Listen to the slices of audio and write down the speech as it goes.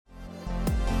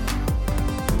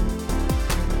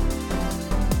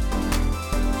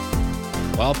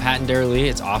Well, Pat and Daralee,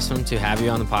 it's awesome to have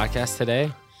you on the podcast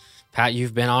today. Pat,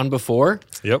 you've been on before.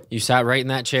 Yep. You sat right in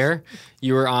that chair.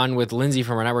 You were on with Lindsay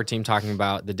from our network team talking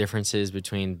about the differences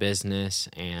between business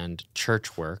and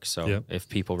church work. So if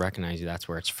people recognize you, that's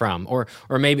where it's from. Or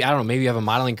maybe, I don't know, maybe you have a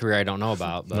modeling career I don't know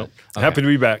about. But nope. Happy to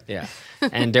be back. Yeah.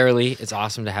 And Daralee, it's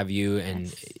awesome to have you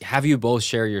and have you both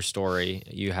share your story.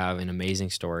 You have an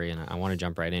amazing story, and I want to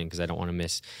jump right in because I don't want to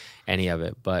miss any of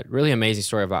it. But really amazing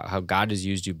story about how God has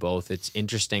used you both. It's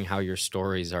interesting how your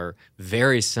stories are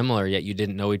very similar, yet you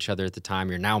didn't know each other at the time.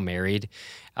 You're now married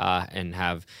and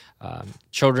have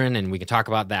children, and we can talk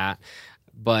about that.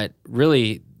 But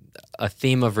really a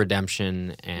theme of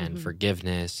redemption and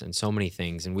forgiveness and so many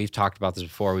things. And we've talked about this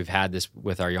before. We've had this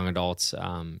with our young adults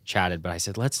chatted, but I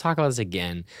said, let's talk about this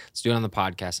again. Let's do it on the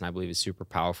podcast, and I believe it's super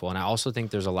powerful. And I also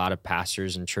think there's a lot of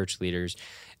pastors and church leaders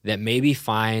that maybe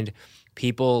find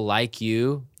people like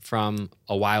you from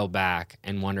a while back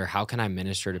and wonder, how can I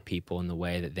minister to people in the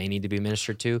way that they need to be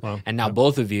ministered to? Well, and now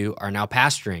both of you are now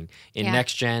pastoring in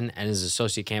Next Gen and as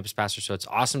associate campus pastor. So it's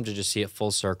awesome to just see it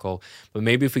full circle. But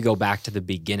maybe if we go back to the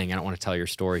beginning, I don't want to tell your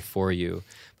story for you,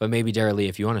 but maybe Daralee,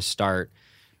 if you want to start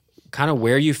kind of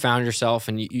where you found yourself,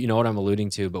 and you know what I'm alluding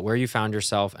to, but where you found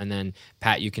yourself, and then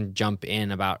Pat, you can jump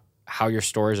in about how your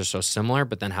stories are so similar,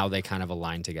 but then how they kind of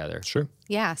align together. Sure.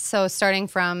 Yeah. So starting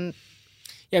from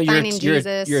you're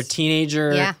Jesus. You're a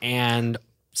teenager and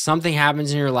something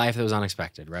happens in your life that was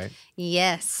unexpected, right?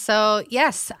 Yes. So,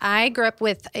 yes, I grew up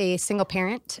with a single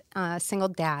parent, single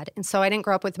dad. And so I didn't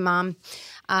grow up with mom.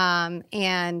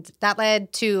 And that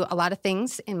led to a lot of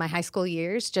things in my high school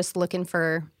years, just looking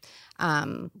for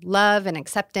love and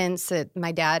acceptance that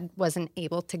my dad wasn't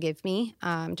able to give me,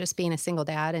 just being a single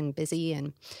dad and busy,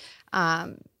 and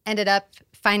ended up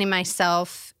finding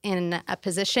myself in a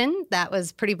position that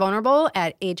was pretty vulnerable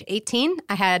at age 18.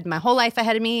 I had my whole life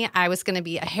ahead of me. I was going to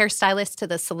be a hairstylist to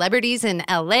the celebrities in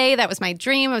LA. That was my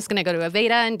dream. I was going to go to Aveda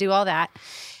and do all that.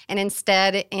 And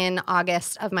instead, in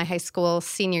August of my high school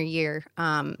senior year,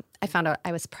 I found out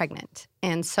I was pregnant.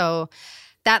 And so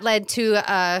that led to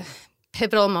a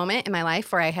pivotal moment in my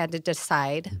life where I had to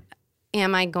decide,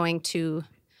 am I going to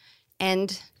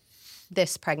end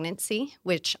this pregnancy,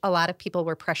 which a lot of people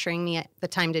were pressuring me at the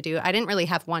time to do. I didn't really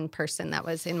have one person that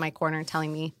was in my corner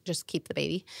telling me, just keep the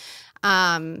baby.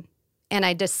 And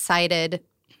I decided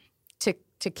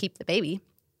to keep the baby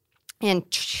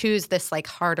and choose this like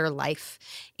harder life.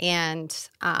 And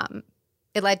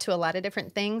it led to a lot of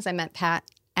different things. I met Pat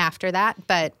after that,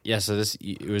 but so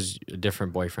it was a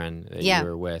different boyfriend that you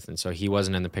were with, and so he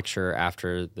wasn't in the picture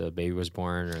after the baby was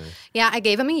born. Or I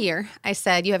gave him a year. I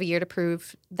said, you have a year to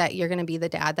prove that you're going to be the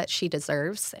dad that she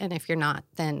deserves, and if you're not,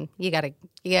 then you gotta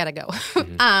go.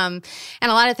 And a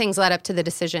lot of things led up to the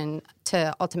decision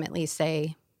to ultimately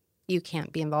say, you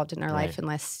can't be involved in our life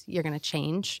unless you're going to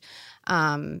change.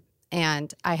 And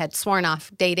I had sworn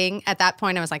off dating at that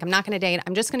point. I was like, I'm not going to date.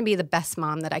 I'm just going to be the best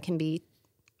mom that I can be.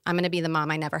 I'm going to be the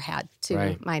mom I never had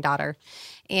to my daughter.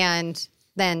 And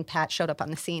then Pat showed up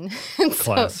on the scene.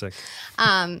 Classic.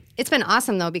 It's been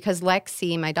awesome, though, because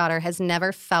Lexi, my daughter, has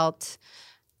never felt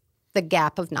the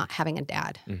gap of not having a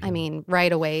dad. I mean,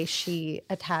 right away, she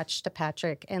attached to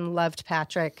Patrick and loved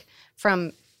Patrick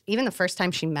from even the first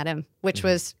time she met him, which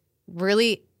was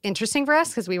really interesting for us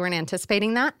because we weren't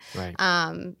anticipating that. Right.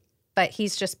 But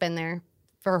he's just been there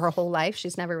for her whole life.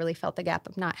 She's never really felt the gap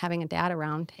of not having a dad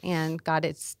around. And God,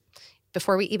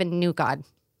 before we even knew God,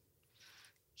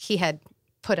 he had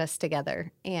put us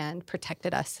together and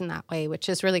protected us in that way, which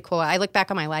is really cool. I look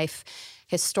back on my life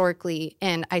historically,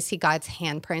 and I see God's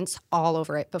handprints all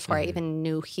over it before I even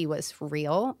knew he was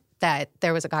real, that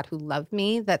there was a God who loved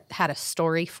me, that had a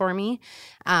story for me,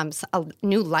 a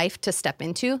new life to step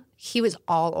into. He was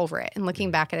all over it. And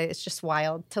looking back at it, it's just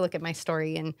wild to look at my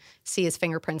story and see his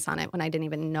fingerprints on it when I didn't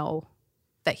even know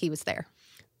that he was there.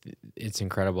 It's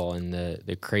incredible. And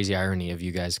the crazy irony of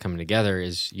you guys coming together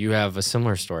is you have a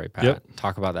similar story, Pat. Yep.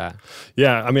 Talk about that.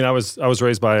 Yeah, I mean, I was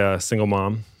raised by a single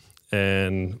mom,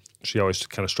 and she always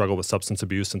kind of struggled with substance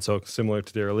abuse. And so similar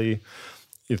to Daralee,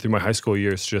 through my high school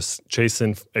years, just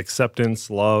chasing acceptance,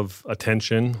 love,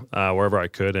 attention, wherever I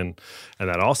could. And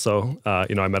that also, I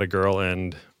met a girl,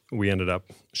 and she ended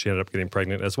up getting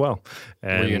pregnant as well.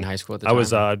 And were you in high school at the time? I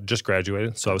was just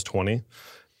graduated, so I was 20.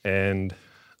 And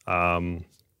I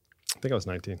think I was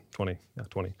 19, 20. Yeah,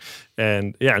 20.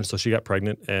 And so she got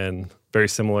pregnant, and very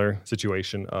similar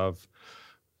situation of,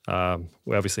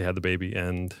 we obviously had the baby,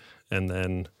 and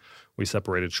then we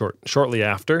separated shortly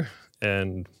after.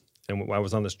 And I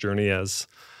was on this journey as,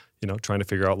 trying to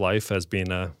figure out life as being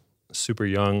a super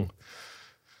young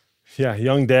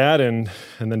dad. And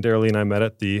then Daralee and I met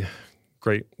at the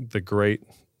great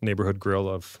neighborhood grill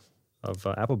of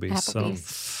Applebee's.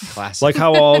 Applebee's. So Classic. like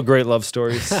how all great love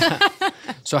stories.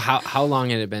 So how long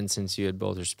had it been since you had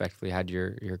both respectfully had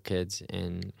your kids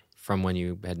and from when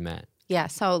you had met? Yeah,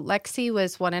 so Lexi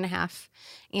was 1.5.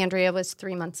 Andrea was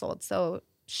 3 months old. So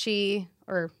she,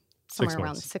 or somewhere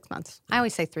around 6 months. I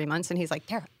always say 3 months, and he's like,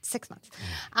 Tara, 6 months.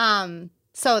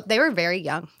 So they were very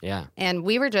young. Yeah. And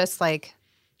we were just like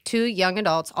two young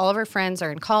adults. All of our friends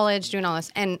are in college doing all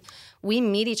this. And we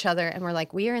meet each other, and we're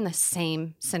like, we are in the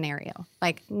same scenario.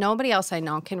 Like, nobody else I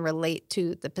know can relate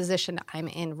to the position I'm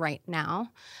in right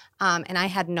now. And I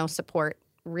had no support,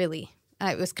 really.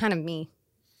 It was kind of me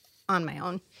on my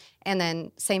own. And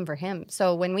then same for him.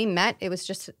 So when we met, it was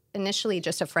just initially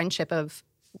just a friendship of,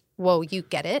 whoa, you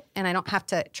get it. And I don't have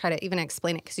to try to even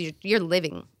explain it because you're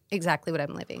living exactly what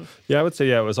I'm living. Yeah, I would say,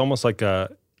 it was almost like,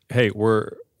 hey,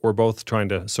 we're both trying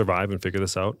to survive and figure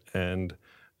this out. And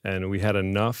we had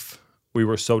enough, we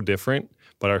were so different,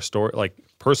 but our story, like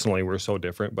personally, we're so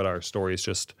different, but our stories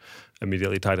just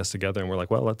immediately tied us together. And we're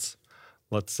like, well, let's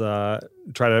try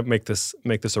to make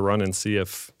this a run and see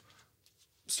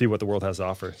what the world has to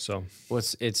offer. So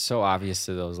It's so obvious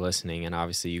to those listening, and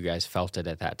obviously you guys felt it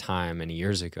at that time many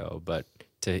years ago, but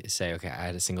to say, okay, I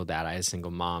had a single dad, I had a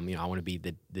single mom, I want to be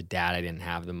the dad I didn't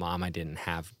have, the mom I didn't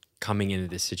have, coming into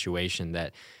this situation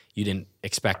that you didn't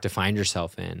expect to find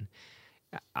yourself in.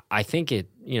 I think it,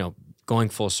 going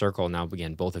full circle now,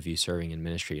 again, both of you serving in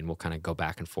ministry, and we'll kind of go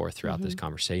back and forth throughout this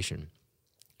conversation,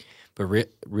 but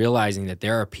realizing that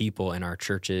there are people in our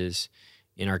churches,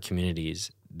 in our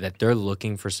communities, that they're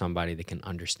looking for somebody that can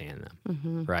understand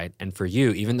them, right? And for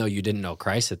you, even though you didn't know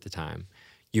Christ at the time,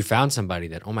 you found somebody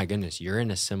that, oh my goodness, you're in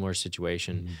a similar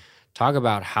situation. Talk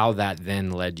about how that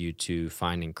then led you to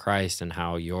finding Christ and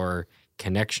how your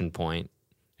connection point,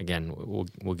 again,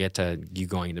 we'll get to you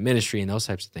going into ministry and those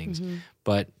types of things.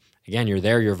 But again, you're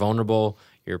there, you're vulnerable,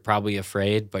 you're probably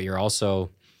afraid, but you're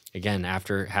also, again,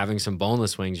 after having some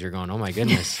boneless wings, you're going, oh my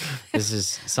goodness,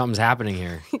 something's happening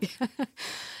here.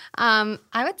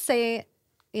 I would say,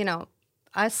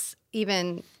 us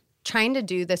even trying to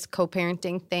do this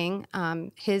co-parenting thing,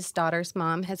 his daughter's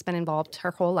mom has been involved her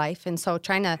whole life. And so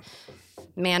trying to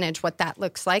manage what that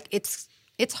looks like, it's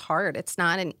hard. It's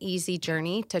not an easy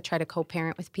journey to try to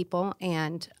co-parent with people.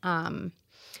 And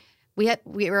we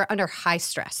were under high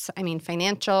stress. I mean,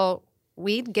 financial,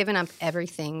 we'd given up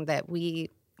everything that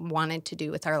we wanted to do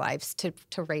with our lives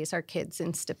to raise our kids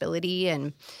in stability,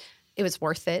 and it was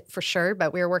worth it for sure,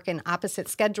 but we were working opposite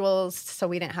schedules, so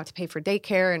we didn't have to pay for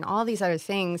daycare and all these other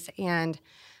things. And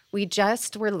we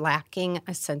just were lacking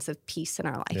a sense of peace in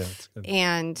our life. Yeah, that's good.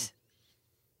 And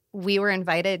we were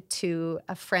invited to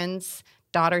a friend's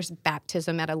daughter's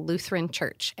baptism at a Lutheran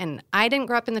church. And I didn't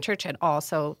grow up in the church at all,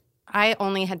 so I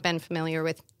only had been familiar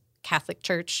with Catholic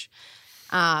church.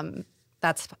 My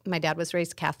dad was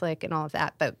raised Catholic and all of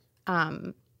that. But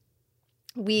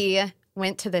we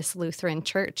went to this Lutheran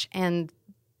church, and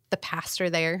the pastor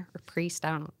there, or priest,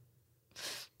 I don't know,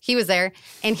 he was there,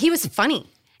 and he was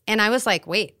funny. And I was like,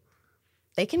 wait,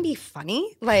 they can be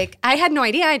funny? Like, I had no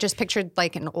idea. I just pictured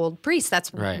like an old priest.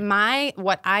 That's right.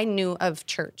 What I knew of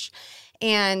church.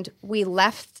 And we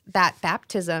left that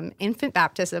baptism, infant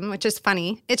baptism, which is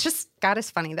funny. It's just, God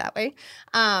is funny that way.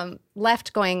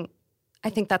 Left going, I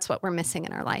think that's what we're missing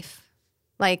in our life.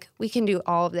 Like, we can do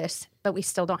all of this, but we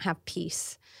still don't have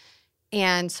peace.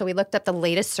 And so we looked up the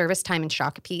latest service time in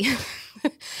Shakopee,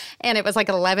 and it was like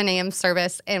an 11 a.m.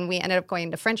 service, and we ended up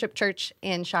going to Friendship Church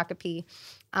in Shakopee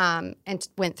and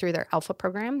went through their Alpha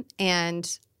program.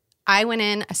 And I went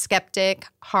in a skeptic,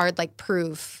 hard, like,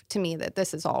 prove to me that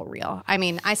this is all real. I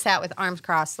mean, I sat with arms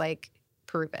crossed, like,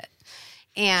 prove it.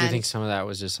 And do you think some of that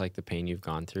was just like the pain you've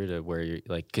gone through to where you're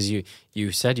like, because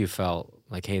you said you felt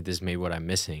like, hey, this may be what I'm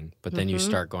missing, but then you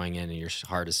start going in and your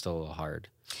heart is still a little hard.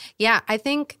 Yeah, I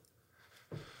think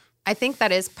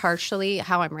that is partially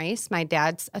how I'm raised. My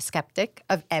dad's a skeptic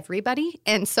of everybody.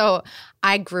 And so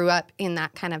I grew up in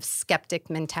that kind of skeptic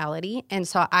mentality. And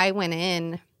so I went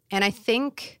in, and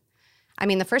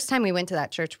the first time we went to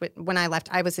that church, when I left,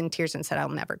 I was in tears and said, I'll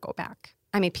never go back.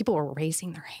 I mean, people were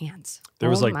raising their hands. There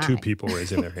was two people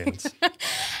raising their hands.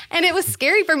 And it was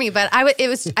scary for me, but I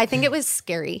think it was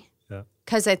scary. Yeah.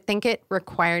 Because I think it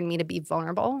required me to be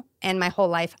vulnerable. And my whole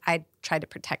life, I tried to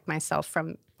protect myself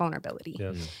from vulnerability.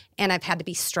 Yes. And I've had to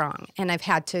be strong. And I've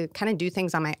had to kind of do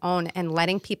things on my own. And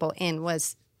letting people in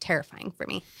was terrifying for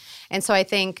me. And so I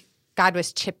think God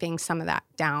was chipping some of that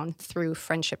down through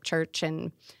Friendship Church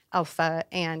and Alpha.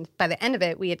 And by the end of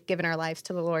it, we had given our lives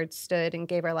to the Lord, stood and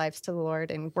gave our lives to the Lord,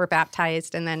 and were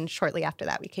baptized. And then shortly after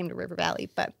that, we came to River Valley.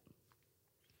 But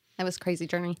that was a crazy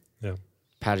journey. Yeah.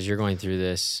 Pat, as you're going through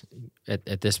this,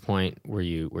 at this point, were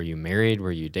you married?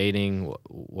 Were you dating?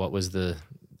 What was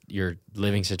your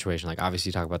living situation like? Obviously,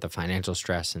 you talk about the financial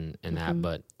stress and that,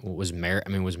 but was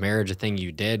marriage a thing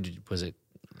you did? Was it,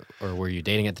 or were you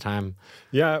dating at the time?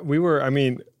 Yeah, we were. I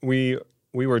mean, we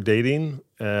were dating.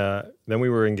 Then we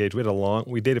were engaged.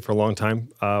 We dated for a long time.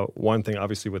 One thing,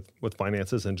 obviously, with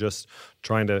finances and just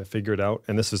trying to figure it out.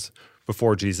 And this is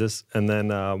before Jesus. And then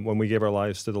when we gave our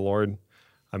lives to the Lord,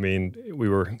 I mean, we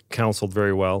were counseled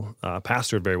very well,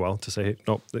 pastored very well to say, hey,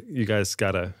 nope, you guys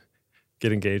got to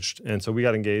get engaged. And so we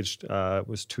got engaged. It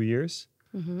was 2 years,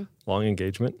 long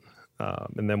engagement.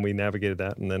 And then we navigated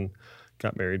that and then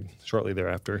got married shortly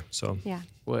thereafter. So Yeah.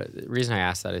 Well, the reason I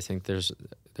ask that, I think there's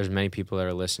many people that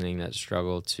are listening that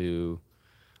struggle to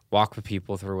walk with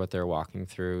people through what they're walking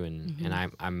through.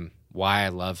 And I'm why I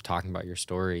love talking about your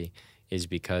story is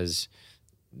because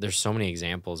there's so many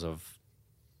examples of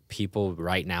people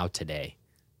right now today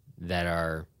that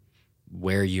are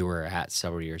where you were at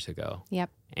several years ago. Yep.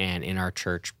 And in our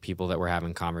church, people that we're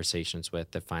having conversations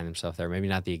with that find themselves there, maybe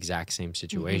not the exact same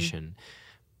situation,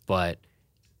 but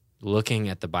looking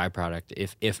at the byproduct,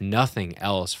 if nothing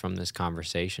else from this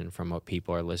conversation, from what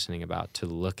people are listening about, to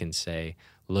look and say,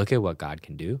 look at what God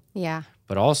can do. Yeah.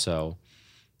 But also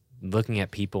looking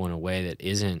at people in a way that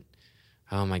isn't,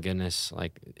 oh my goodness,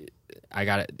 like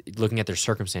looking at their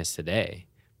circumstance today,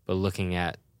 but looking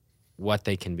at what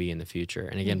they can be in the future.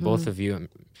 And again, both of you,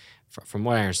 from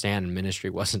what I understand, ministry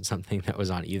wasn't something that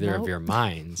was on either of your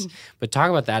minds. But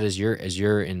talk about that as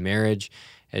you're in marriage,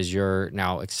 as you're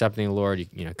now accepting the Lord,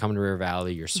 you know, coming to River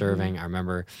Valley, you're serving. I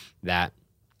remember that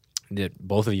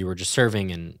both of you were just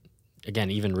serving, and again,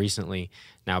 even recently,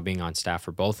 now being on staff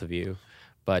for both of you.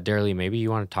 But Daralee, maybe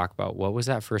you want to talk about what was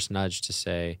that first nudge to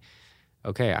say,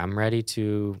 okay, I'm ready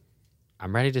to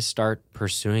start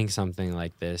pursuing something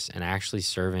like this and actually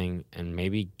serving and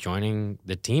maybe joining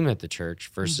the team at the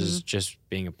church versus just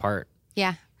being a part.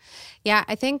 Yeah. Yeah.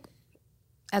 I think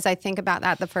as I think about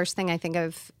that, the first thing I think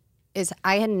of is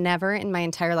I had never in my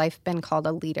entire life been called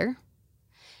a leader.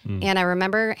 And I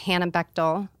remember Hannah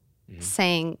Bechtel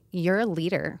saying, you're a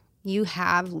leader. You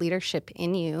have leadership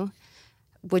in you.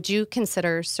 Would you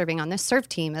consider serving on this serve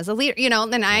team as a leader? You know,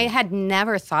 and I had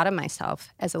never thought of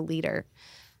myself as a leader.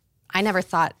 I never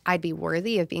thought I'd be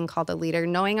worthy of being called a leader.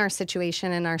 Knowing our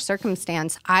situation and our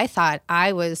circumstance, I thought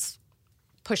I was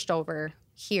pushed over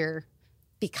here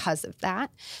because of that.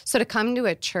 So to come to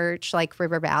a church like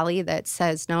River Valley that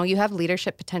says, no, you have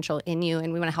leadership potential in you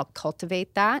and we want to help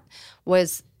cultivate that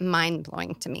was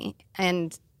mind-blowing to me.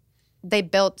 And they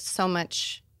built so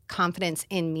much confidence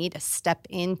in me to step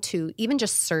into even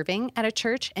just serving at a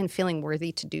church and feeling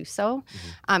worthy to do so.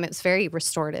 It was very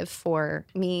restorative for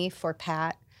me, for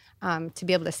Pat, to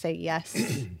be able to say yes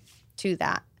to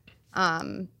that.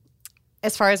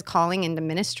 As far as calling into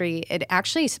ministry, it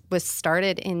actually was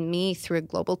started in me through a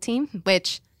global team,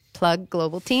 which plug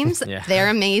global teams.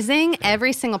 They're amazing.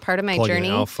 Every single part of my plug journey.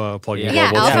 In Alpha, plug in Yeah,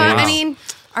 Global. Alpha. Team. I mean,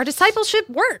 our discipleship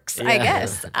works, I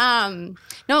guess.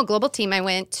 No, global team. I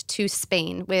went to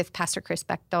Spain with Pastor Chris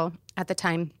Bechtel at the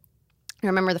time. I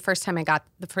remember the first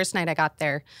night I got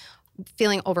there,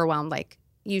 feeling overwhelmed, like,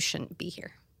 you shouldn't be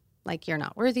here. Like, you're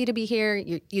not worthy to be here.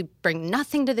 You bring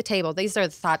nothing to the table. These are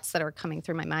the thoughts that are coming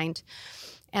through my mind.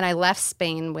 And I left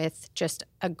Spain with just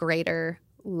a greater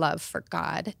love for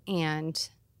God and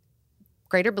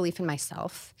greater belief in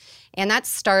myself. And that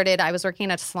started, I was working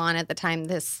at a salon at the time,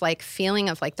 this like feeling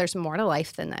of like, there's more to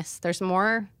life than this. There's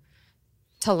more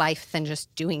to life than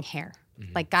just doing hair.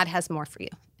 Like, God has more for you.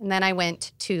 And then I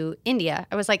went to India.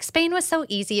 I was like, Spain was so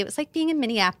easy. It was like being in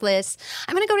Minneapolis.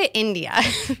 I'm going to go to India.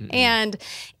 And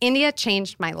India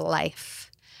changed my life.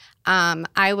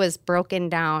 I was broken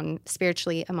down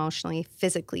spiritually, emotionally,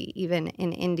 physically, even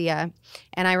in India.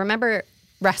 And I remember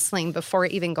wrestling before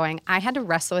even going. I had to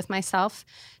wrestle with myself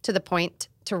to the point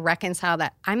to reconcile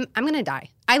that I'm going to die.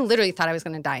 I literally thought I was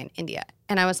going to die in India.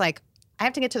 And I was like, I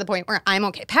have to get to the point where I'm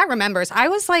okay. Pat remembers I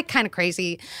was like kind of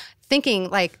crazy thinking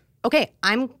like, okay,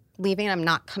 I'm leaving and I'm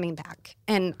not coming back.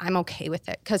 And I'm okay with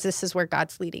it because this is where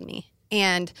God's leading me.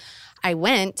 And I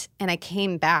went and I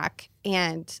came back,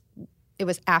 and it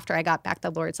was after I got back,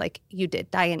 the Lord's like, you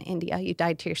did die in India. You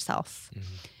died to yourself.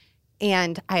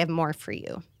 And I have more for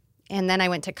you. And then I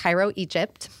went to Cairo,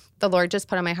 Egypt. The Lord just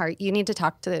put on my heart, you need to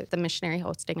talk to the missionary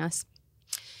hosting us.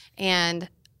 And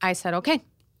I said, okay, I'm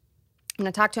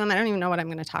going to talk to him. I don't even know what I'm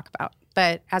going to talk about.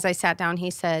 But as I sat down,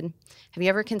 he said, have you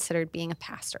ever considered being a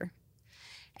pastor?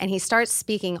 And he starts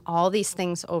speaking all these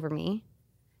things over me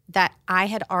that I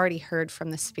had already heard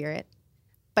from the Spirit,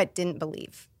 but didn't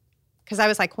believe. because I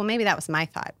was like, well, maybe that was my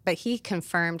thought. But he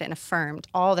confirmed and affirmed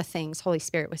all the things Holy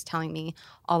Spirit was telling me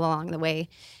all along the way.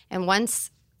 And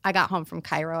once I got home from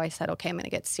Cairo, I said, okay, I'm going to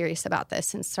get serious about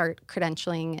this and start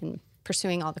credentialing and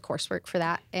pursuing all the coursework for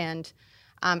that. And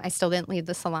I still didn't leave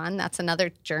the salon. That's another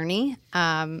journey.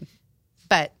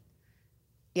 But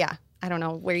yeah, I don't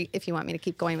know if you want me to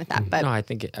keep going with that. But no, I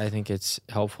think it's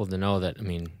helpful to know that. I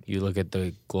mean, you look at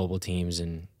the global teams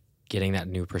and getting that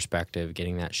new perspective,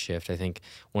 getting that shift. I think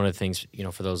one of the things,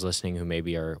 for those listening who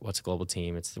maybe are, what's a global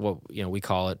team? It's what we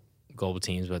call it global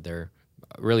teams, but they're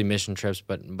really mission trips.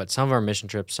 But some of our mission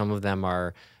trips, some of them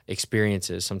are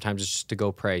experiences. Sometimes it's just to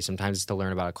go pray. Sometimes it's to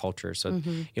learn about a culture. So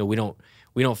we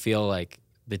don't feel like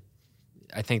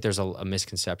I think there's a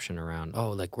misconception around,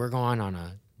 like we're going on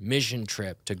a mission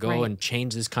trip to go and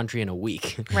change this country in a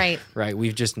week. Right. Right.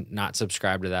 We've just not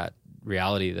subscribed to that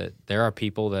reality that there are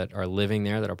people that are living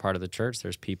there that are part of the church.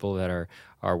 There's people that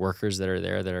are workers that are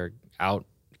there that are out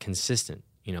consistent,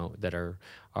 that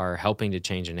are helping to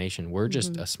change a nation. We're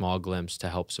just a small glimpse to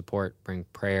help support, bring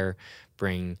prayer,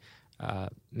 bring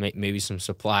maybe some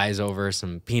supplies over,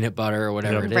 some peanut butter or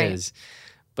whatever it is.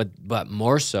 But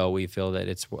more so, we feel that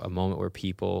it's a moment where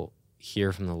people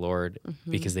hear from the Lord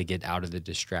because they get out of the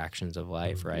distractions of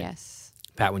life, right? Yes.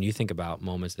 Pat, when you think about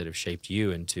moments that have shaped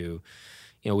you into,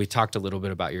 we talked a little bit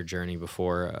about your journey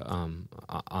before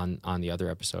on the other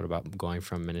episode about going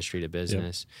from ministry to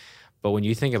business. Yep. But when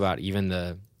you think about even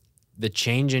the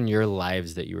change in your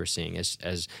lives that you were seeing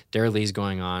as Daralee's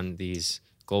going on these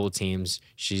global teams,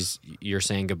 you're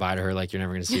saying goodbye to her like you're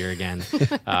never going to see her again.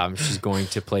 She's going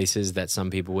to places that some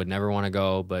people would never want to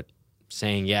go, but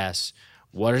saying yes.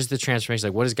 What is the transformation?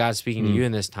 Like, what is God speaking to you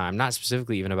in this time? Not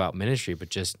specifically even about ministry, but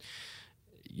just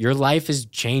your life is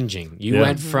changing. You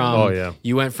went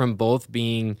from both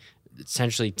being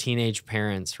essentially teenage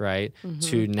parents, right,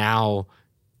 to now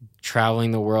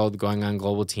traveling the world, going on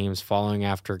global teams, following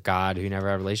after God, who you never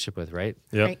had a relationship with, right?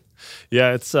 Yeah, right.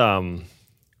 Yeah.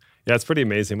 It's pretty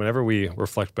amazing. Whenever we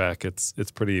reflect back, it's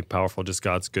pretty powerful. Just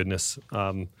God's goodness.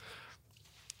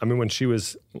 I mean,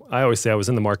 I always say I was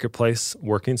in the marketplace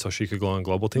working so she could go on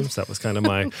global teams. That was kind of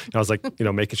I was like,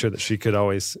 making sure that she could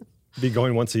always be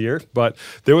going once a year. But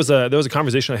there was a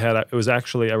conversation I had. It was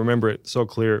actually, I remember it so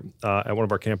clear at one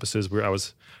of our campuses where I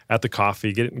was at the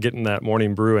coffee getting that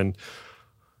morning brew, and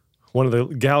one of the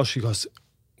gals, she goes,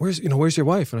 where's your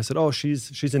wife? And I said, oh,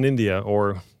 she's in India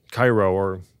or Cairo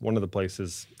or one of the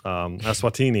places,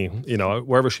 Eswatini,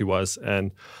 wherever she was.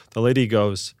 And the lady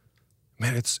goes,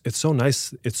 man, it's so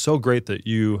nice. It's so great that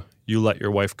you let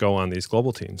your wife go on these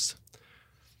global teams.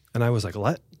 And I was like,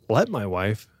 let my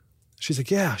wife? She's like,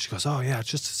 yeah. She goes, oh yeah, it's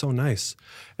just so nice.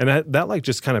 And that like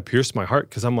just kind of pierced my heart,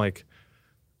 because I'm like,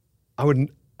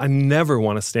 I never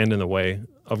want to stand in the way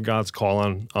of God's call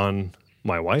on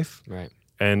my wife. Right.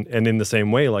 And in the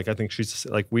same way, like I think she's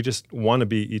like, we just want to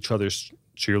be each other's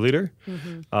cheerleader.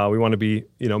 We want to be,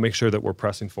 make sure that we're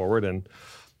pressing forward.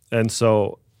 And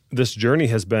so this journey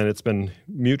it's been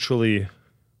mutually,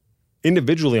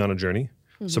 individually on a journey,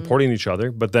 supporting each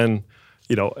other. But then,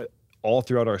 all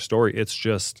throughout our story, it's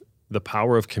just the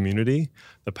power of community,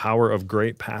 the power of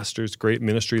great pastors, great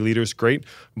ministry leaders, great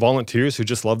volunteers who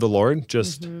just love the Lord,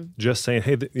 just saying,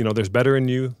 hey, there's better in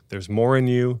you, there's more in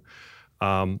you.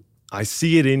 I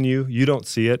see it in you, you don't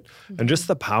see it. And just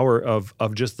the power of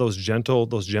just those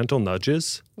gentle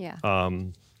nudges. Yeah.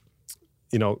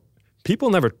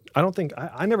 People never,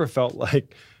 I never felt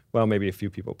like, well, maybe a few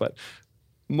people, but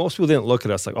most people didn't look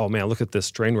at us like, oh man, look at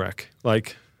this train wreck.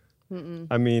 Like,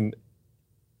 I mean,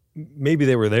 maybe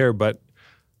they were there, but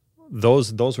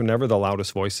those were never the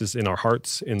loudest voices in our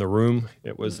hearts, in the room.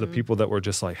 It was the people that were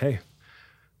just like, hey,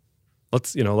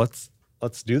 let's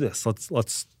do this.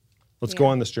 Let's go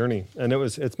on this journey. And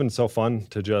it's been so fun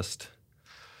to just,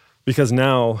 because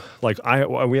now, like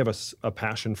we have a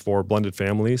passion for blended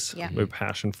families. Yeah. We have a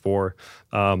passion for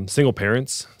single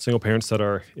parents that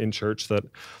are in church that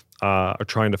are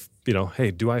trying to,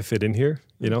 hey, do I fit in here?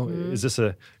 Is this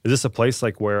a place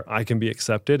like where I can be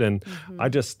accepted? And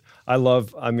I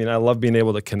love being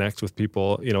able to connect with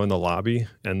people, in the lobby,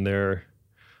 and they're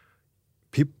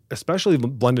people, especially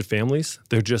blended families.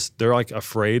 They're like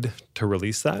afraid to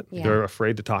release that. Yeah. They're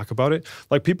afraid to talk about it.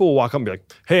 Like people will walk up and be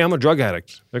like, hey, I'm a drug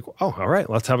addict. Like, oh, all right,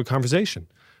 let's have a conversation.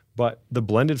 But the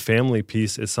blended family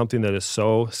piece is something that is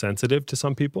so sensitive to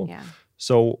some people. Yeah.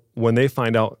 So when they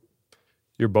find out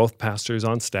you're both pastors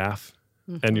on staff,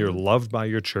 and you're loved by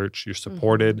your church, you're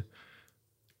supported,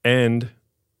 and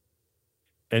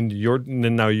you're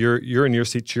in your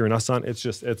seat cheering us on. It's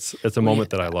just it's a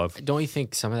moment that I love. Don't you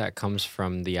think some of that comes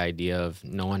from the idea of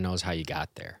no one knows how you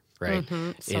got there, right?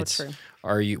 So true.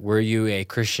 Were you a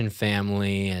Christian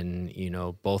family, and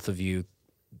both of you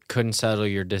couldn't settle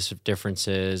your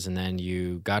differences, and then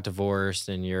you got divorced,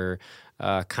 and you're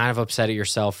kind of upset at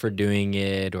yourself for doing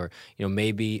it, or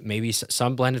maybe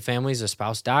some blended families, a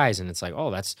spouse dies, and it's like, oh,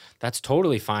 that's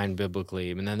totally fine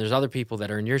biblically. And then there's other people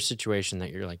that are in your situation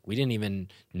that you're like, we didn't even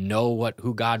know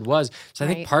who God was. So I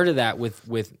think part of that with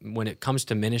when it comes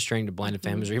to ministering to blended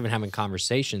families, or even having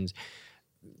conversations,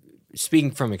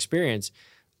 speaking from experience,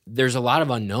 there's a lot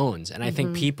of unknowns, and I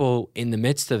think people in the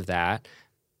midst of that,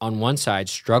 on one side,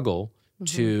 struggle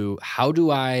to how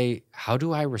do I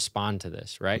respond to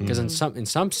this, right? Because in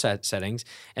some settings,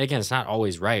 and again, it's not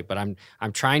always right, but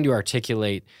I'm trying to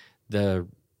articulate the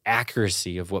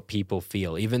accuracy of what people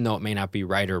feel, even though it may not be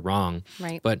right or wrong.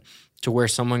 Right. But to where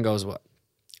someone goes, well,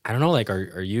 I don't know, like,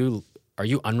 are you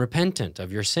unrepentant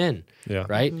of your sin? Yeah.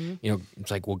 Right. It's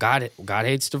like, well, God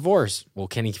hates divorce. Well,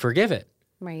 can He forgive it?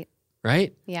 Right.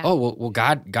 Right. Yeah. Oh, well,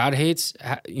 God hates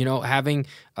having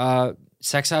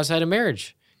sex outside of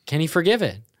marriage. Can He forgive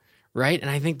it? Right? And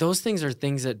I think those things are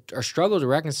things that are struggle to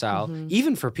reconcile,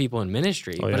 even for people in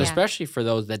ministry, but especially for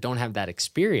those that don't have that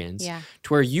experience, to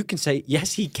where you can say,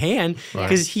 yes, He can,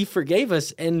 because He forgave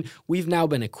us, and we've now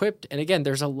been equipped. And again,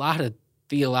 there's a lot of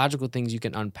theological things you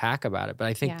can unpack about it, but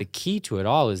I think the key to it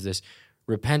all is this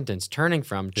repentance, turning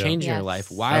from, changing your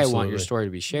life, why I want your story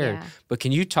to be shared. But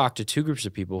can you talk to two groups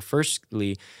of people?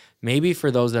 Firstly, maybe for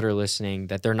those that are listening,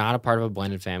 that they're not a part of a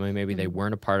blended family, maybe they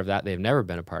weren't a part of that, they've never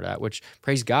been a part of that, which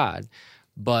praise God,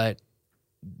 but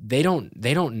they don't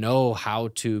know how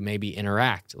to maybe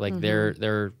interact. Like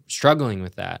they're struggling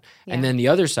with that. And then the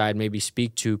other side, maybe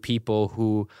speak to people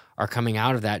who are coming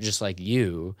out of that just like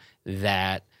you,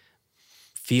 that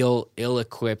feel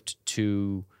ill-equipped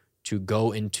to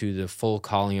go into the full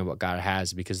calling of what God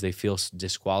has, because they feel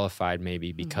disqualified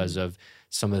maybe because of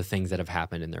some of the things that have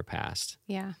happened in their past.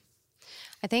 Yeah.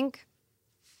 I think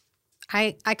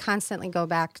I constantly go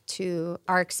back to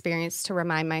our experience to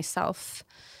remind myself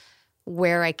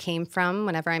where I came from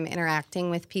whenever I'm interacting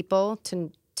with people,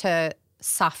 to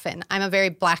soften. I'm a very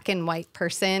black and white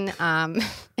person.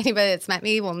 Anybody that's met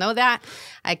me will know that.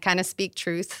 I kind of speak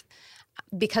truth.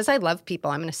 Because I love people,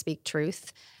 I'm going to speak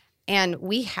truth. And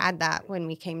we had that when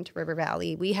we came to River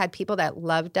Valley. We had people that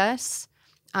loved us,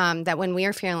 that when we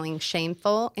were feeling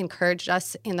shameful, encouraged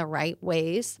us in the right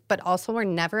ways, but also were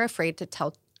never afraid to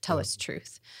tell us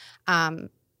truth.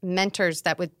 Mentors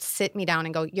that would sit me down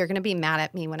and go, you're going to be mad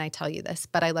at me when I tell you this,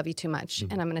 but I love you too much,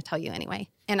 and I'm going to tell you anyway.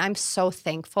 And I'm so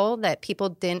thankful that people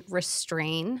didn't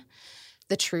restrain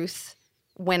the truth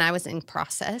when I was in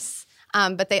process,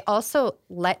 but they also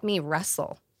let me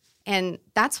wrestle. And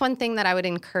that's one thing that I would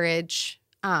encourage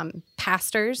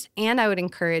pastors, and I would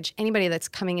encourage anybody that's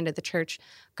coming into the church.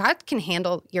 God can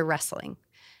handle your wrestling.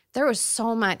 There was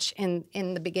so much in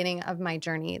the beginning of my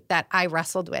journey that I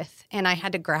wrestled with, and I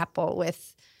had to grapple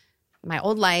with my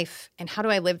old life and how do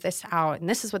I live this out? And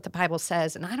this is what the Bible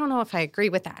says, and I don't know if I agree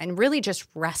with that. And really just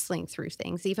wrestling through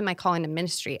things. Even my call into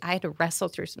ministry, I had to wrestle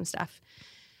through some stuff.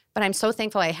 But I'm so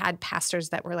thankful I had pastors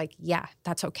that were like, yeah,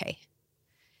 that's okay.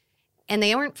 And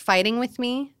they weren't fighting with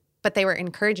me, but they were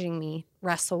encouraging me,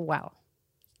 wrestle well.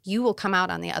 You will come out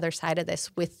on the other side of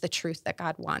this with the truth that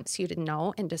God wants you to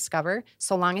know and discover,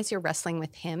 so long as you're wrestling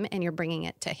with Him and you're bringing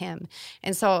it to Him.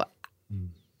 And so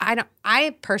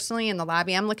I personally, in the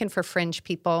lobby, I'm looking for fringe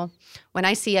people. When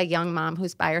I see a young mom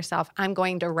who's by herself, I'm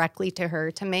going directly to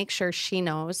her to make sure she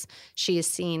knows she is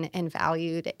seen and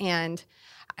valued. And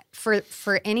for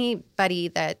anybody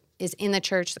that is in the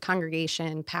church, the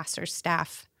congregation, pastors,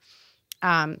 staff,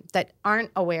 that aren't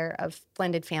aware of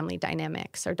blended family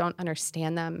dynamics or don't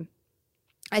understand them,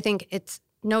 I think it's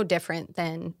no different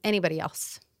than anybody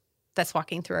else that's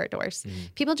walking through our doors.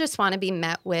 People just want to be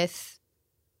met with,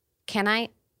 can I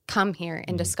come here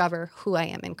and discover who I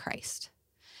am in Christ?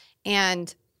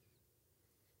 And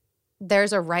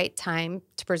there's a right time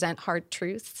to present hard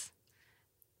truths,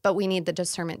 but we need the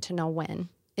discernment to know when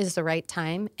is the right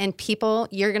time. And people,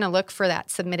 you're going to look for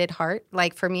that submitted heart.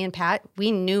 Like for me and Pat,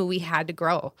 we knew we had to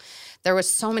grow. There was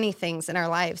so many things in our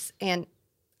lives, and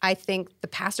I think the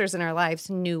pastors in our lives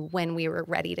knew when we were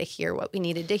ready to hear what we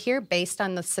needed to hear based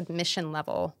on the submission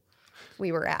level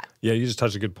we were at. Yeah, you just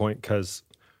touched a good point, because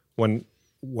when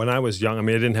I was young, I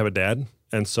mean, I didn't have a dad.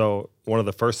 And so one of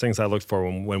the first things I looked for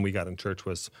when we got in church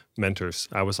was mentors.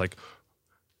 I was like,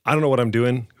 I don't know what I'm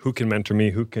doing. Who can mentor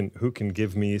me? Who can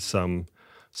give me some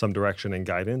direction and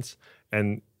guidance?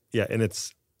 And yeah,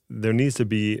 and there needs to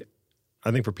be,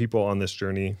 I think for people on this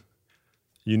journey,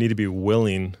 you need to be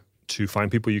willing to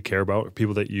find people you care about,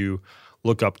 people that you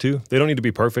look up to. They don't need to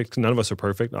be perfect. None of us are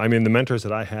perfect. I mean, the mentors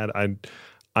that I had,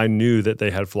 I knew that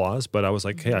they had flaws, but I was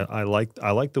like, hey, I like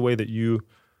the way that you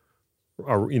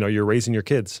are, you're raising your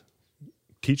kids.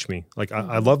 Teach me. Like,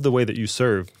 I love the way that you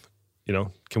serve.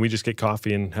 Can we just get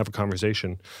coffee and have a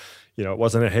conversation? It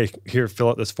wasn't hey, here, fill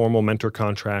out this formal mentor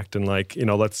contract and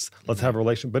let's have a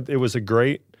relation. But it was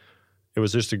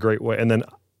just a great way. And then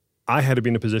I had to be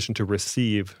in a position to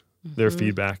receive their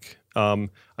feedback.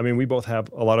 We both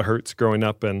have a lot of hurts growing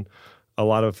up, and a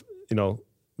lot of,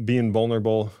 being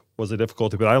vulnerable was a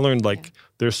difficulty. But I learned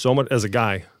there's so much, as a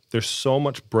guy, there's so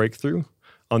much breakthrough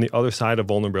on the other side of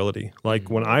vulnerability. Like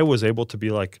when I was able to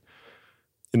be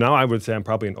now I would say I'm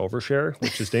probably an overshare,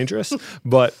 which is dangerous.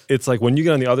 But it's like when you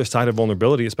get on the other side of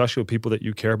vulnerability, especially with people that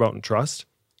you care about and trust,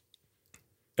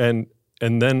 and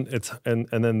then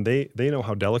they know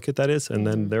how delicate that is, and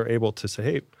then they're able to say,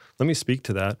 hey, let me speak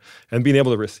to that, and being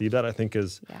able to receive that, I think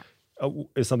is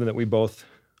something that we both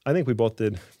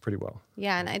did pretty well.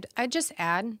 Yeah, and I'd just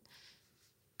add,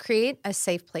 create a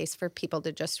safe place for people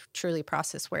to just truly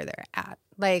process where they're at.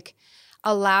 Like,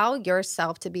 allow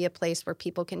yourself to be a place where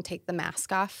people can take the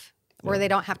mask off, where they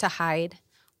don't have to hide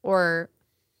or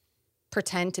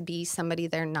pretend to be somebody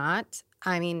they're not.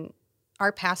 I mean,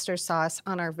 our pastor saw us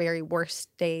on our very worst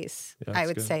days, I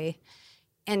would say.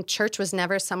 And church was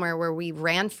never somewhere where we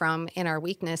ran from in our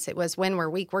weakness. It was when we're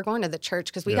weak, we're going to the church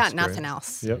because we got nothing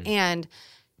else. Yep. And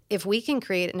if we can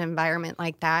create an environment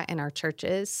like that in our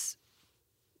churches,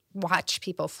 watch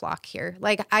people flock here.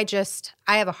 Like, I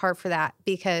have a heart for that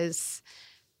because,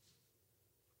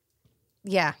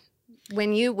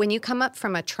 when you come up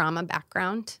from a trauma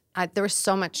background, there was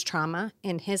so much trauma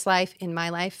in his life, in my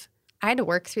life. I had to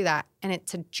work through that, and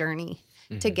it's a journey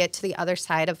to get to the other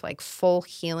side of full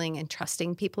healing and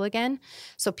trusting people again.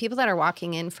 So people that are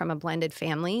walking in from a blended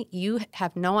family, you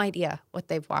have no idea what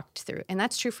they've walked through. And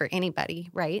that's true for anybody,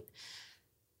 right?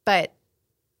 But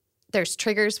there's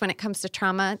triggers when it comes to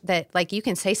trauma that you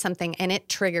can say something and it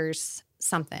triggers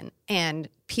something and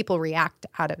people react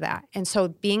out of that. And so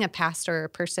being a pastor or a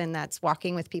person that's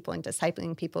walking with people and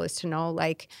discipling people is to know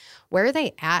where are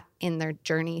they at in their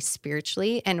journey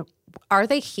spiritually, and are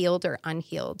they healed or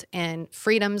unhealed? And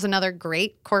Freedom's another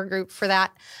great core group for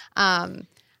that.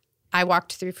 I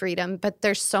walked through Freedom, but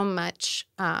there's so much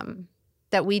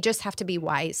that we just have to be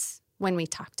wise when we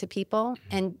talk to people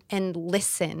and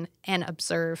listen and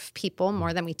observe people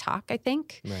more than we talk, I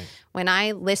think. Right. When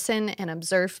I listen and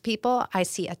observe people, I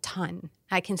see a ton.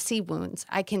 I can see wounds.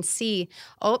 I can see,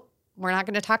 we're not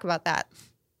going to talk about that.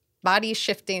 Body's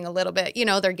shifting a little bit.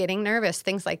 They're getting nervous,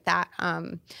 things like that.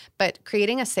 But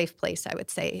creating a safe place, I would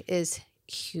say, is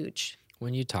huge.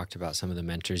 When you talked about some of the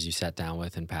mentors you sat down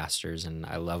with and pastors, and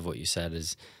I love what you said,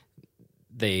 is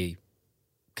they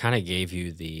kind of gave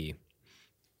you the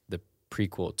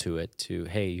prequel to it, to,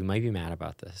 hey, you might be mad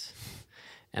about this.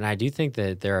 And I do think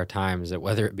that there are times that,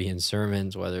 whether it be in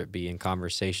sermons, whether it be in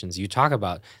conversations, you talk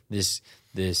about this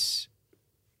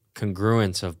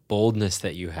congruence of boldness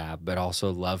that you have, but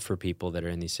also love for people that are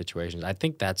in these situations. I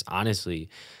think that's honestly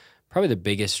probably the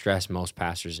biggest stress most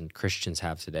pastors and Christians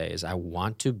have today is, I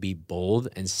want to be bold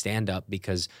and stand up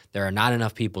because there are not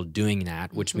enough people doing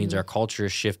that, which means our culture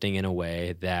is shifting in a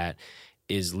way that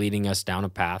is leading us down a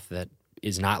path that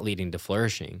is not leading to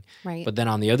flourishing. Right. But then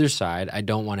on the other side, I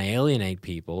don't want to alienate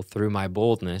people through my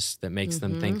boldness that makes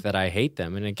them think that I hate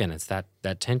them. And again, it's that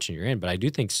tension you're in. But I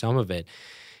do think some of it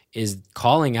is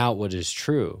calling out what is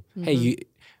true. Hey,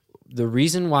 the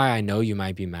reason why I know you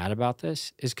might be mad about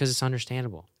this is because it's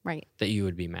understandable, right, that you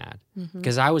would be mad.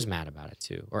 Because I was mad about it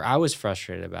too, or I was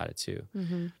frustrated about it too.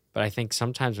 But I think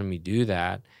sometimes when we do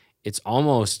that,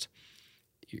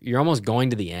 you're almost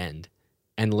going to the end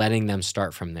and letting them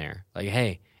start from there. Like,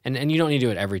 hey, and you don't need to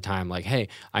do it every time. Like, hey,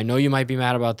 I know you might be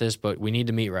mad about this, but we need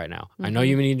to meet right now. I know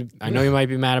you might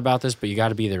be mad about this, but you got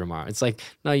to be there tomorrow. It's like,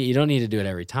 no, you don't need to do it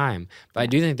every time. But I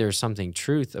do think there's something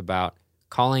truth about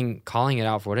calling it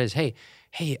out for what it is.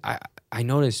 Hey, I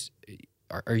noticed,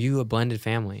 are you a blended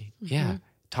family? Yeah.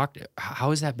 How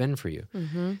has that been for you?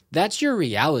 That's your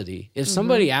reality. If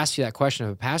somebody asks you that question,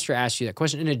 if a pastor asks you that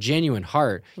question in a genuine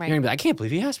heart, you're going to be like, I can't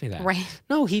believe he asked me that. Right.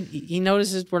 No, he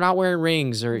notices we're not wearing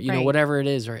rings, or, whatever it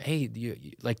is, or, hey, you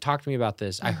talk to me about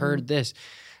this. I heard this.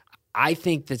 I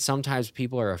think that sometimes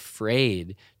people are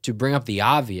afraid to bring up the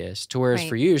obvious, to whereas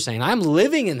for you, you're saying, I'm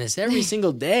living in this every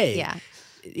single day. Yeah.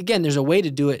 Again, there's a way to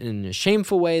do it in a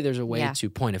shameful way. There's a way to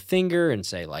point a finger and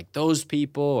say, those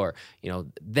people, or,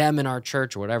 them in our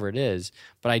church, or whatever it is.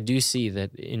 But I do see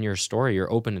that in your story,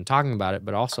 you're open and talking about it,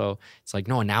 but also it's like,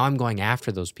 no, now I'm going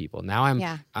after those people. Now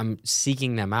I'm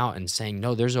seeking them out and saying,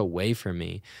 no, there's a way for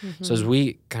me. So as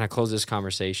we kind of close this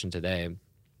conversation today, of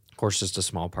course, just a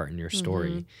small part in your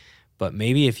story, but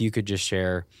maybe if you could just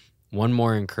share, one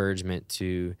more encouragement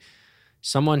to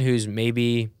someone who's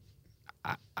maybe,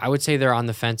 I would say they're on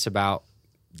the fence about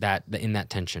that, in that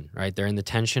tension, right? They're in the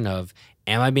tension of,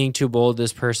 am I being too bold,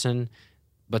 this person?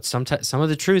 But some of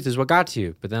the truth is what got to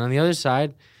you. But then on the other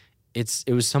side, it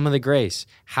was some of the grace.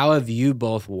 How have you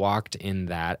both walked in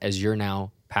that as you're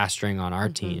now pastoring on our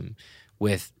team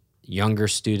with younger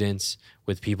students,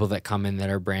 with people that come in that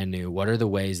are brand new? What are the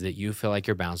ways that you feel like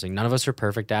you're balancing? None of us are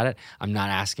perfect at it. I'm not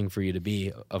asking for you to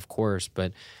be, of course,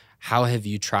 but how have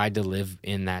you tried to live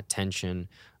in that tension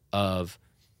of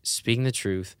speaking the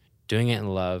truth, doing it in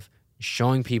love,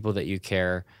 showing people that you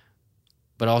care,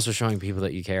 but also showing people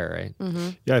that you care, right? Mm-hmm.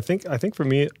 Yeah, I think for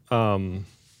me,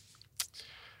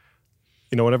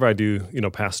 whenever I do,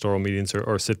 pastoral meetings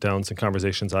or sit downs and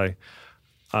conversations, I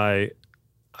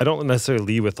don't necessarily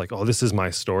lead with like, oh, this is my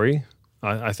story.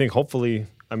 I think hopefully,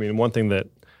 one thing that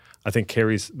I think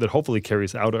hopefully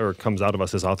carries out or comes out of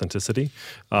us is authenticity.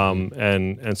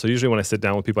 And so usually when I sit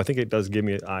down with people, I think it does give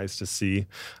me eyes to see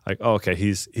like, oh, okay,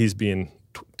 he's being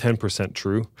 10%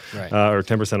 true, right, or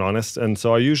 10% honest. And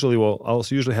so I'll usually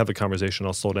have the conversation.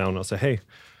 I'll slow down and I'll say, hey,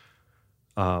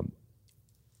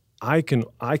 I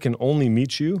can only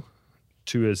meet you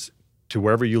to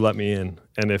wherever you let me in.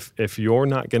 And if you're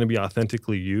not going to be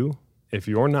authentically you, if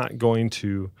you're not going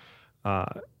to,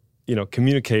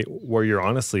 communicate where you're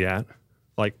honestly at,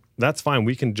 like that's fine.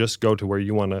 We can just go to where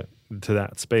you want to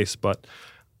that space. But,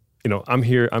 I'm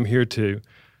here to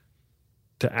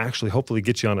actually hopefully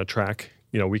get you on a track.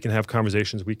 We can have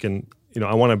conversations. We can,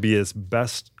 I want to be as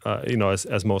best, as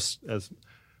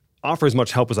offer as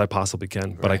much help as I possibly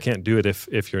can, but I can't do it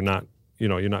if you're not,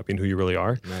 you're not being who you really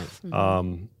are. Right.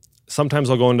 Mm-hmm. Sometimes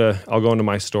I'll go into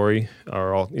my story,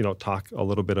 or I'll, talk a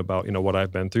little bit about, what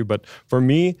I've been through. But for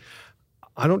me,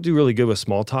 I don't do really good with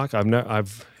small talk.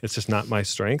 It's just not my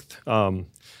strength. Even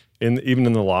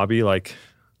in the lobby, like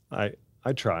I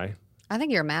try. I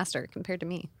think you're a master compared to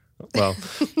me. Well,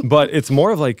 but it's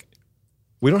more of like,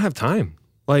 we don't have time.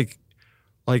 Like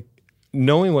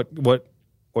knowing what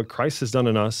Christ has done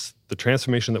in us, the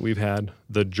transformation that we've had,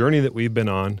 the journey that we've been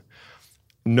on,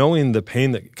 knowing the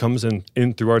pain that comes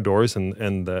in through our doors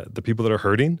and the people that are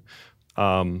hurting,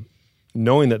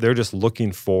 knowing that they're just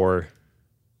looking for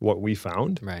what we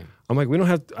found. Right. I'm like,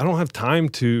 I don't have time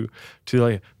to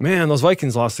like, man, those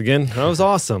Vikings lost again. That was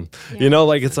awesome.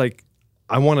 Yeah. It's like,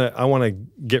 I want to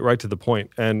get right to the point.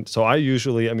 And so I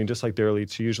usually, just like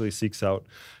Daralee, she usually seeks out,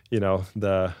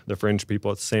 the fringe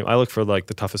people. It's the same. I look for like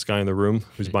the toughest guy in the room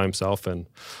who's by himself, and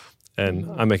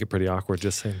I make it pretty awkward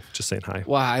just saying hi.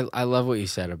 Well, I love what you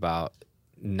said about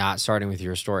not starting with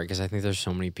your story, because I think there's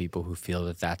so many people who feel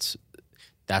that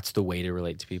that's the way to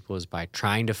relate to people, is by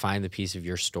trying to find the piece of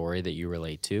your story that you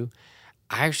relate to.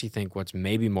 I actually think what's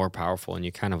maybe more powerful, and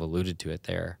you kind of alluded to it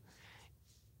there,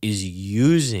 is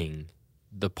using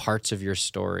the parts of your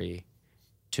story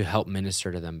to help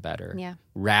minister to them better,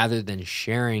 rather than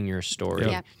sharing your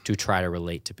story to try to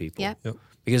relate to people. Yep.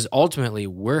 Because ultimately,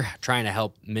 we're trying to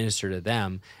help minister to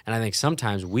them. And I think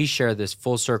sometimes we share this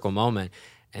full circle moment,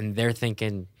 and they're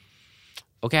thinking,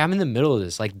 okay, I'm in the middle of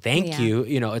this. Like, thank you.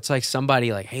 It's like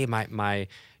somebody like, hey, my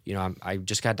I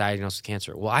just got diagnosed with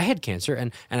cancer. Well, I had cancer,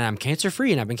 and I'm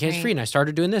cancer-free, and I've been cancer-free, and I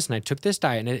started doing this, and I took this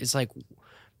diet. And it's like,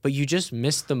 but you just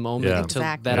missed the moment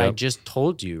that I just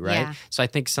told you, right? Yeah. So I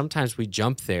think sometimes we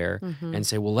jump there and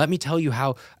say, well, let me tell you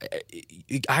how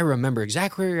I remember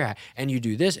exactly where you're at, and you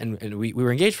do this, and we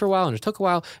were engaged for a while, and it took a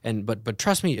while, but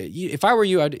trust me, if I were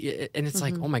you, and it's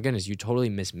like, oh my goodness, you totally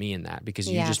missed me in that, because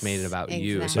you just made it about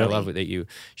you. So I love that you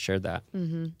shared that.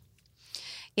 Mm-hmm.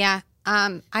 Yeah.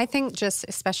 I think just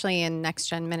especially in Next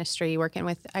Gen ministry,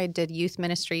 I did youth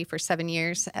ministry for 7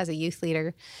 years as a youth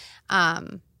leader.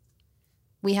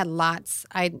 We had lots.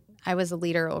 I was a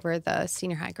leader over the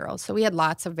senior high girls, so we had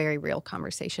lots of very real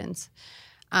conversations.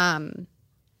 I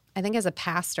think as a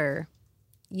pastor,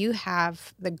 you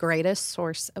have the greatest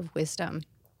source of wisdom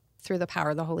through the power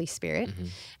of the Holy Spirit,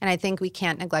 and I think we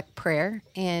can't neglect prayer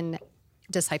in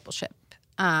discipleship.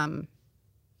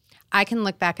 I can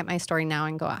look back at my story now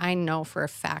and go, I know for a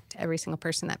fact every single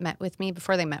person that met with me,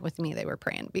 before they met with me, they were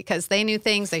praying, because they knew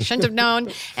things they shouldn't have known,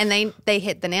 and they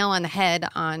hit the nail on the head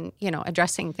on,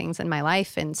 addressing things in my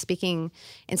life and speaking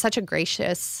in such a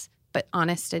gracious but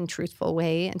honest and truthful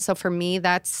way. And so for me,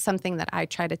 that's something that I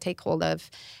try to take hold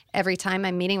of every time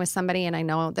I'm meeting with somebody, and I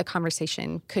know the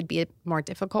conversation could be a more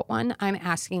difficult one. I'm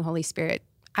asking Holy Spirit,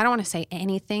 I don't want to say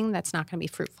anything that's not going to be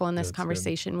fruitful in this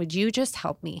conversation. Good. Would you just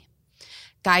help me?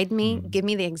 Guide me, give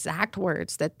me the exact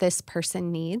words that this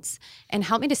person needs, and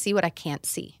help me to see what I can't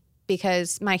see.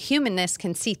 because my humanness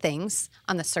can see things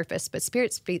on the surface, but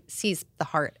Spirit sees the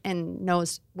heart and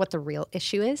knows what the real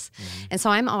issue is. And so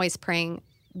I'm always praying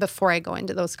before I go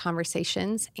into those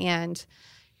conversations. And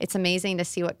it's amazing to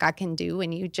see what God can do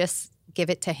when you just give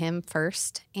it to him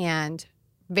first. And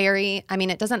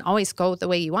it doesn't always go the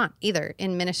way you want either.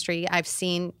 In ministry, I've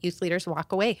seen youth leaders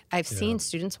walk away. I've seen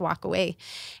students walk away.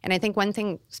 And I think one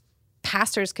thing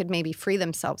pastors could maybe free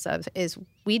themselves of is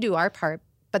we do our part,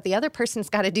 but the other person's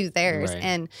got to do theirs. Right.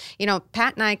 And,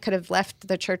 Pat and I could have left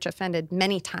the church offended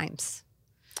many times.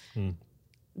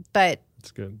 But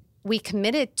That's good. we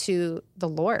committed to the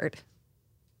Lord,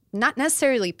 not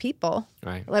necessarily people.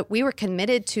 Right. Like we were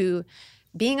committed to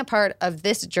being a part of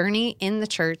this journey in the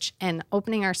church and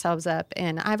opening ourselves up.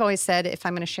 And I've always said, if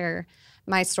I'm going to share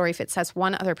my story, if it sets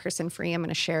one other person free, I'm going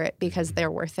to share it because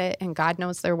they're worth it and God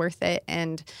knows they're worth it.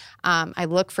 And I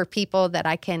look for people that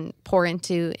I can pour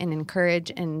into and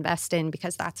encourage and invest in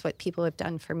because that's what people have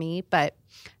done for me. But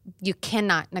you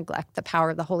cannot neglect the power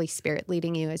of the Holy Spirit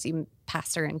leading you as you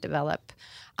pastor and develop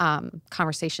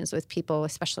conversations with people,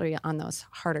 especially on those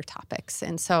harder topics.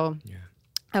 And so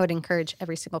I would encourage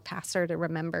every single pastor to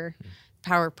remember the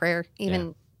power of prayer,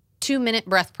 even 2-minute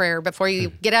breath prayer before you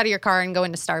get out of your car and go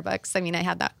into Starbucks. I mean, I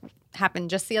had that happen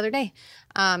just the other day.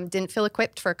 Didn't feel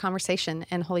equipped for a conversation,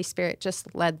 and Holy Spirit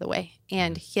just led the way,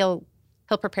 and he'll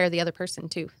prepare the other person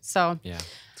too. So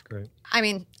That's great. I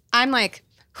mean, I'm like,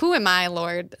 who am I,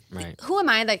 Lord? Right. Who am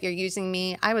I that you're using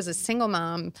me? I was a single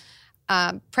mom,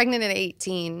 pregnant at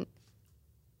 18.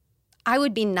 I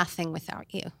would be nothing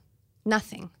without you.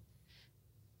 Nothing.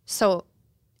 So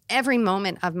every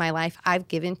moment of my life I've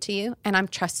given to you, and I'm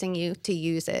trusting you to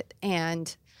use it.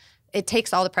 And it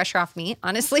takes all the pressure off me,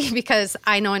 honestly, because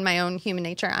I know in my own human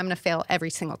nature, I'm going to fail every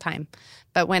single time.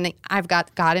 But when I've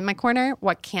got God in my corner,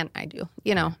 what can I do?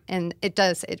 And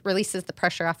it releases the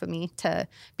pressure off of me to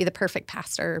be the perfect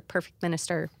pastor, perfect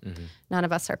minister. None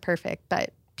of us are perfect,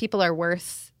 but people are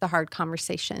worth the hard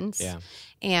conversations. Yeah.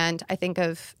 And I think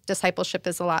of discipleship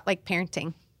as a lot like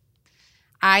parenting.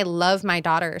 I love my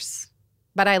daughters,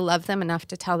 but I love them enough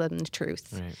to tell them the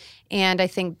truth. Right. And I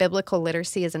think biblical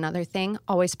literacy is another thing,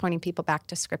 always pointing people back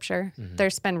to Scripture.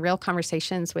 There's been real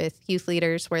conversations with youth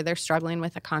leaders where they're struggling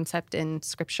with a concept in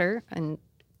Scripture, and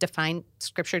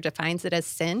Scripture defines it as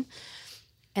sin,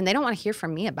 and they don't want to hear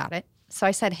from me about it. So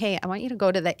I said, hey, I want you to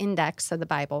go to the index of the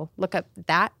Bible, look up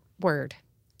that word,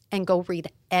 and go read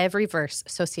every verse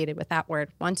associated with that word.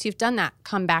 Once you've done that,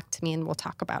 come back to me and we'll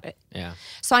talk about it. Yeah.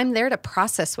 So I'm there to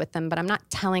process with them, but I'm not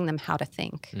telling them how to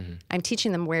think. I'm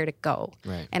teaching them where to go.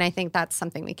 Right. And I think that's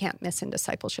something we can't miss in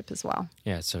discipleship as well.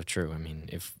 Yeah, it's so true. I mean,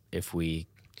 if we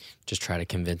just try to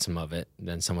convince them of it,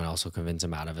 then someone else will convince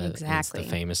them out of it. Exactly. It's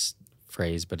the famous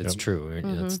phrase, but it's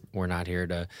true. We're not here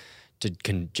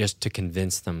just to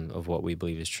convince them of what we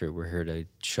believe is true. We're here to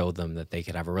show them that they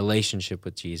could have a relationship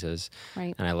with Jesus.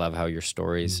 Right. And I love how your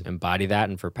stories embody that.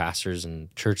 And for pastors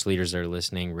and church leaders that are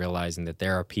listening, realizing that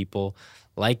there are people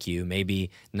like you, maybe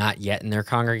not yet in their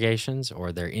congregations,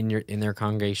 or they're in their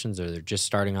congregations, or they're just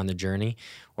starting on the journey,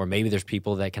 or maybe there's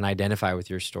people that can identify with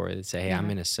your story that say, hey, I'm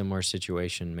in a similar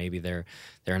situation. Maybe they're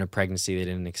in a pregnancy they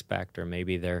didn't expect, or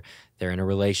maybe they're in a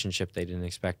relationship they didn't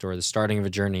expect, or the starting of a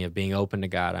journey of being open to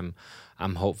God.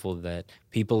 I'm hopeful that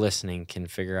people listening can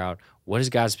figure out, what is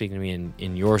God speaking to me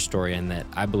in your story, and that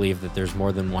I believe that there's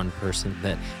more than one person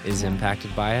that is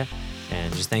impacted by it.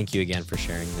 And just thank you again for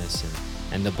sharing this,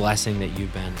 and the blessing that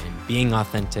you've been in being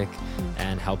authentic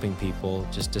and helping people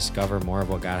just discover more of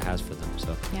what God has for them.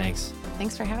 So thanks.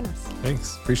 Thanks for having us.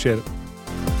 Thanks. Appreciate it.